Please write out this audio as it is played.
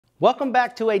Welcome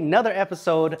back to another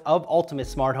episode of Ultimate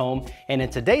Smart Home, and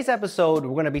in today's episode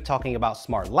we're going to be talking about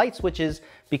smart light switches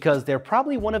because they're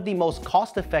probably one of the most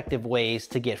cost-effective ways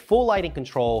to get full lighting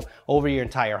control over your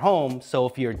entire home. So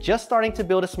if you're just starting to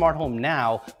build a smart home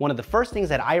now, one of the first things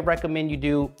that I recommend you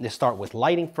do is start with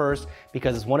lighting first,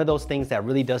 because it's one of those things that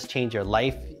really does change your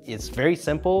life. It's very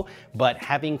simple, but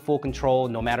having full control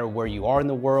no matter where you are in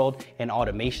the world and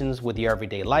automations with your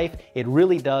everyday life, it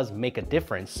really does make a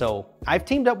difference. So I've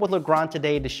teamed up with Legrand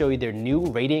today to show you their new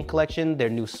Radiant collection, their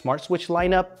new smart switch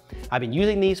lineup. I've been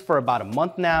using these for about a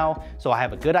month now, so I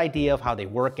have a good idea of how they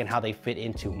work and how they fit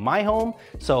into my home.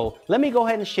 So let me go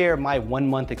ahead and share my 1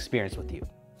 month experience with you.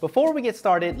 Before we get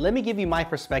started, let me give you my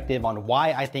perspective on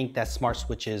why I think that smart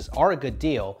switches are a good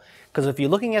deal. Because if you're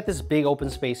looking at this big open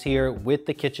space here with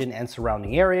the kitchen and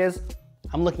surrounding areas,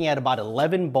 I'm looking at about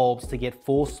 11 bulbs to get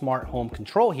full smart home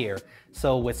control here.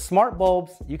 So with smart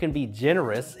bulbs, you can be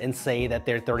generous and say that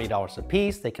they're $30 a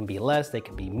piece. They can be less, they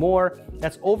can be more.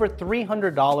 That's over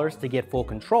 $300 to get full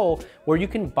control, where you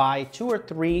can buy 2 or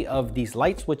 3 of these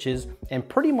light switches and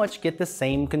pretty much get the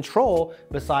same control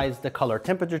besides the color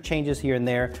temperature changes here and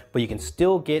there, but you can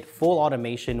still get full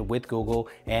automation with Google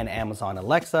and Amazon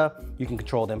Alexa. You can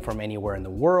control them from anywhere in the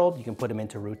world. You can put them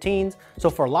into routines. So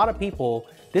for a lot of people,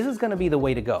 this is gonna be the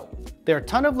way to go. There are a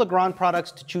ton of Legrand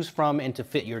products to choose from and to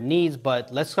fit your needs,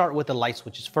 but let's start with the light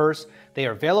switches first. They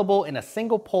are available in a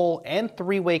single pole and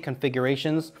 3-way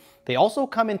configurations. They also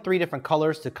come in 3 different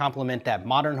colors to complement that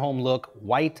modern home look: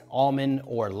 white, almond,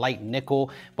 or light nickel.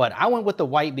 But I went with the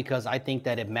white because I think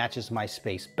that it matches my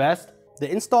space best. The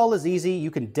install is easy.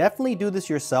 You can definitely do this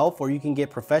yourself, or you can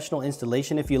get professional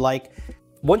installation if you like.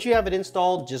 Once you have it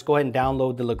installed, just go ahead and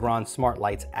download the Legrand Smart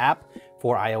Lights app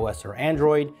for iOS or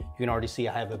Android. You can already see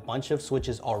I have a bunch of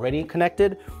switches already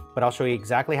connected, but I'll show you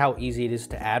exactly how easy it is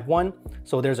to add one.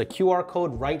 So there's a QR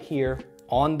code right here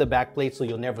on the back plate, so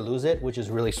you'll never lose it, which is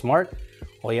really smart.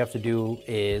 All you have to do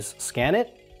is scan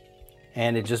it,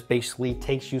 and it just basically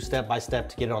takes you step by step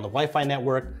to get it on the Wi-Fi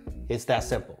network. It's that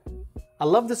simple. I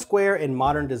love the square and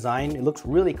modern design. It looks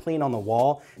really clean on the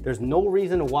wall. There's no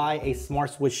reason why a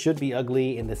smart switch should be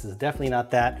ugly, and this is definitely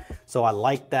not that. So I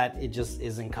like that it just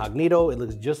is incognito. It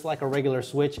looks just like a regular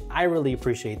switch. I really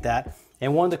appreciate that.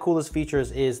 And one of the coolest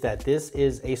features is that this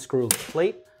is a screwless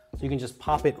plate. So you can just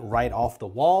pop it right off the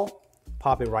wall,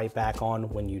 pop it right back on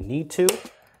when you need to,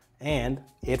 and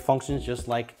it functions just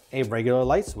like a regular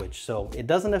light switch. So it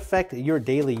doesn't affect your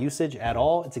daily usage at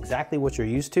all. It's exactly what you're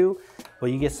used to, but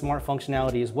you get smart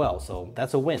functionality as well. So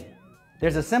that's a win.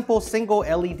 There's a simple single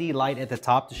LED light at the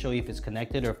top to show you if it's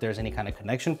connected or if there's any kind of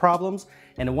connection problems.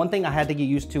 And the one thing I had to get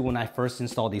used to when I first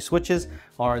installed these switches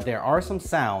are there are some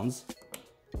sounds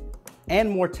and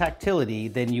more tactility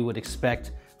than you would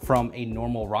expect from a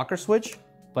normal rocker switch.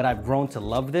 But I've grown to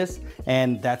love this,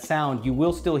 and that sound, you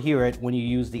will still hear it when you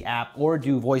use the app or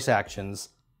do voice actions.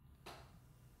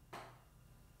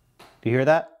 Do you hear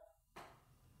that?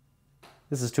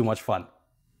 This is too much fun.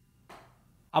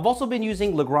 I've also been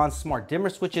using Legrand smart dimmer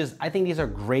switches. I think these are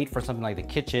great for something like the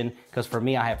kitchen, because for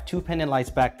me, I have 2 pendant lights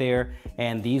back there,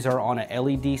 and these are on a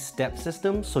LED step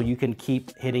system, so you can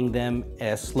keep hitting them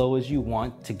as slow as you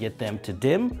want to get them to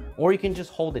dim, or you can just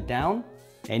hold it down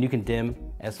and you can dim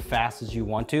as fast as you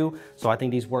want to. So I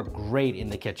think these work great in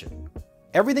the kitchen.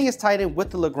 Everything is tied in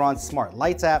with the Legrand Smart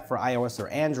Lights app for iOS or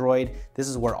Android. This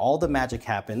is where all the magic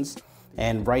happens.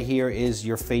 And right here is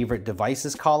your favorite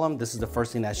devices column. This is the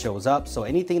first thing that shows up. So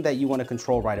anything that you want to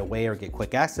control right away or get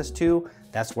quick access to,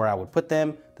 that's where I would put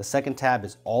them. The second tab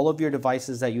is all of your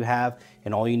devices that you have,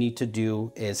 and all you need to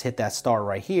do is hit that star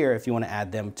right here if you want to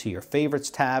add them to your favorites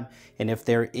tab. And if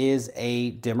there is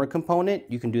a dimmer component,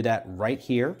 you can do that right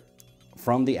here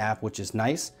from the app, which is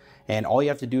nice. And all you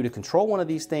have to do to control one of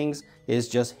these things is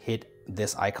just hit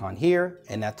this icon here,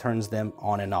 and that turns them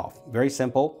on and off. Very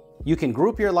simple. You can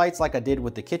group your lights like I did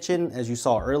with the kitchen, as you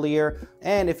saw earlier.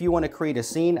 And if you want to create a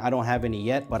scene, I don't have any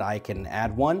yet, but I can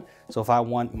add one. So if I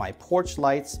want my porch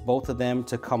lights, both of them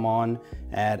to come on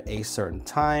at a certain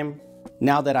time.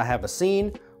 Now that I have a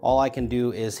scene, all I can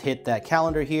do is hit that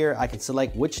calendar here. I can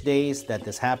select which days that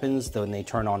this happens, then they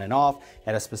turn on and off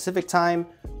at a specific time,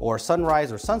 or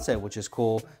sunrise or sunset, which is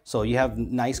cool. So you have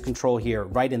nice control here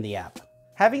right in the app.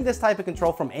 Having this type of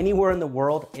control from anywhere in the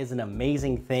world is an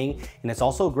amazing thing, and it's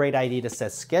also a great idea to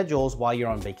set schedules while you're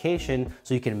on vacation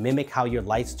so you can mimic how your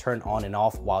lights turn on and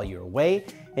off while you're away.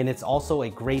 And it's also a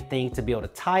great thing to be able to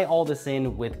tie all this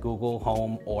in with Google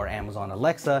Home or Amazon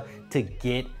Alexa to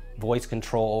get voice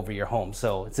control over your home.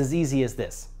 So it's as easy as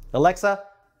this. Alexa,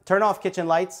 turn off kitchen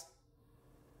lights.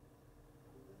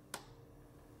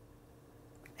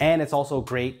 And it's also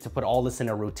great to put all this in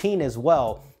a routine as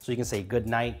well. So you can say good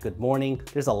night, good morning.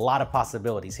 There's a lot of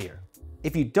possibilities here.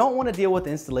 If you don't want to deal with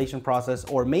the installation process,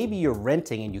 or maybe you're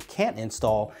renting and you can't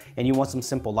install and you want some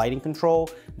simple lighting control,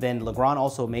 then Legrand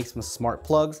also makes some smart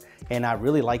plugs. And I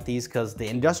really like these because the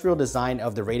industrial design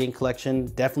of the Radiant Collection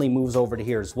definitely moves over to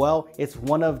here as well. It's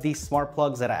one of these smart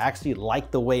plugs that I actually like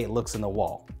the way it looks in the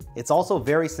wall. It's also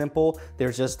very simple.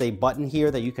 There's just a button here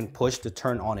that you can push to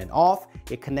turn on and off.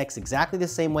 It connects exactly the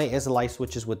same way as the light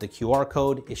switches with the QR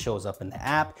code. It shows up in the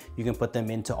app. You can put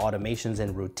them into automations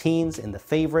and routines in the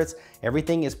favorites.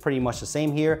 Everything is pretty much the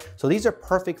same here. So these are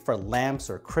perfect for lamps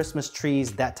or Christmas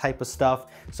trees, that type of stuff.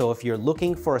 So if you're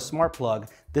looking for a smart plug,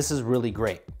 this is really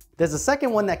great. There's a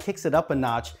second one that kicks it up a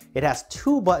notch. It has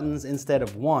 2 buttons instead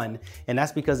of 1, and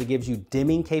that's because it gives you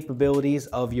dimming capabilities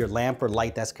of your lamp or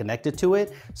light that's connected to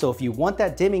it. So if you want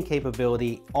that dimming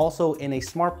capability also in a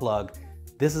smart plug,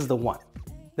 this is the one.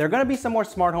 There are gonna be some more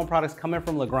smart home products coming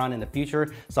from Legrand in the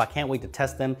future, so I can't wait to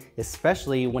test them,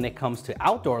 especially when it comes to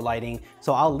outdoor lighting.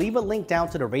 So I'll leave a link down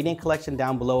to the Radiant Collection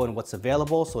down below and what's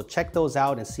available, so check those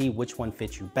out and see which one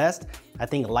fits you best. I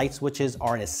think light switches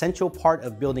are an essential part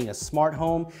of building a smart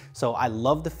home, so I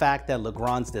love the fact that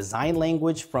Legrand's design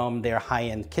language from their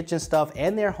high-end kitchen stuff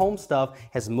and their home stuff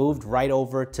has moved right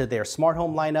over to their smart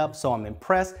home lineup, so I'm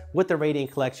impressed with the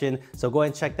Radiant Collection, so go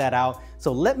ahead and check that out.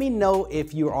 So let me know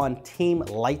if you're on team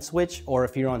light switch or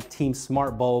if you're on team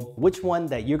smart bulb, which one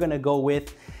that you're gonna go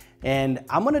with. And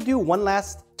I'm gonna do one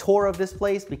last tour of this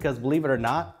place because believe it or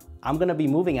not, I'm gonna be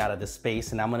moving out of this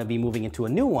space and I'm gonna be moving into a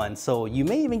new one. So you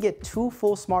may even get 2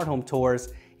 full smart home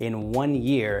tours in 1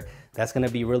 year. That's gonna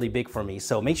be really big for me.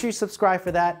 So make sure you subscribe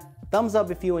for that. Thumbs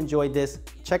up if you enjoyed this.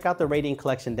 Check out the Radiant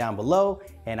Collection down below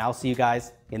and I'll see you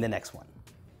guys in the next one.